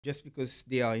just because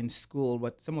they are in school,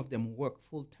 but some of them work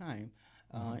full time,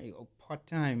 or part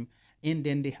time, and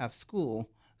then they have school.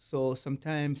 So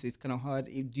sometimes it's kind of hard.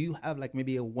 Do you have like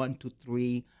maybe a 1 to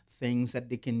 3 things that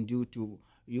they can do to?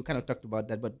 You kind of talked about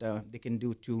that, but they can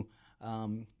do to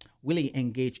um, really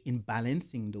engage in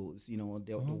balancing those, the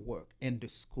Mhm. work and the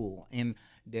school and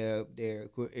their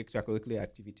extracurricular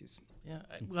activities. Yeah.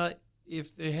 Well,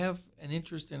 if they have an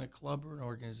interest in a club or an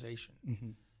organization,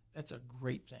 Mm-hmm. that's a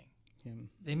great thing. Yeah.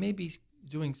 They may be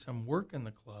doing some work in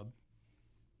the club,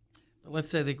 but let's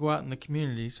say they go out in the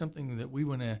community, something that we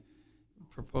want to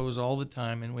propose all the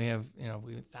time, and we have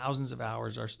thousands of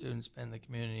hours our students spend in the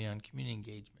community on community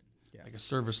engagement, Yes. like a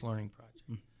service learning project.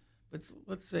 Mm. But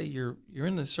let's say you're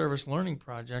in the service learning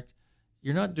project,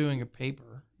 you're not doing a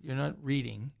paper, you're not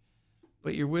reading,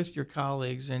 but you're with your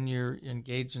colleagues and you're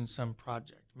engaged in some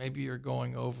project. Maybe you're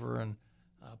going over and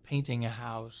painting a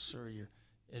house, or you're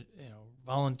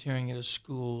volunteering at a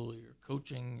school, you're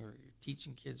coaching, or you're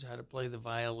teaching kids how to play the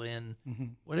violin. Mm-hmm.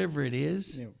 Whatever it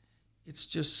is, Yeah. it's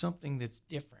just something that's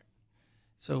different.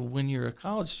 So when you're a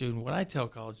college student, what I tell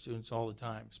college students all the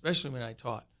time, especially when I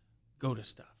taught, go to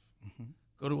stuff. Mm-hmm.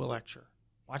 Go to a lecture,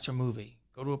 watch a movie,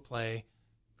 go to a play,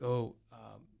 go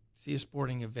see a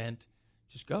sporting event.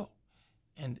 Just go.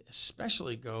 And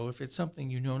especially go if it's something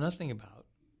you know nothing about,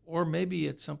 or maybe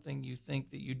it's something you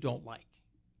think that you don't like.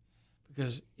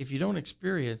 Because if you don't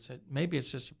experience it, maybe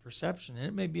it's just a perception, and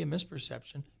it may be a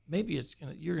misperception. Maybe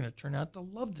you're gonna turn out to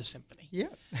love the symphony.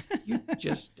 Yes. You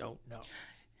just don't know.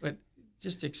 But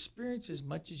just experience as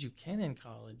much as you can in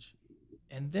college,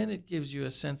 and then it gives you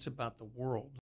a sense about the world.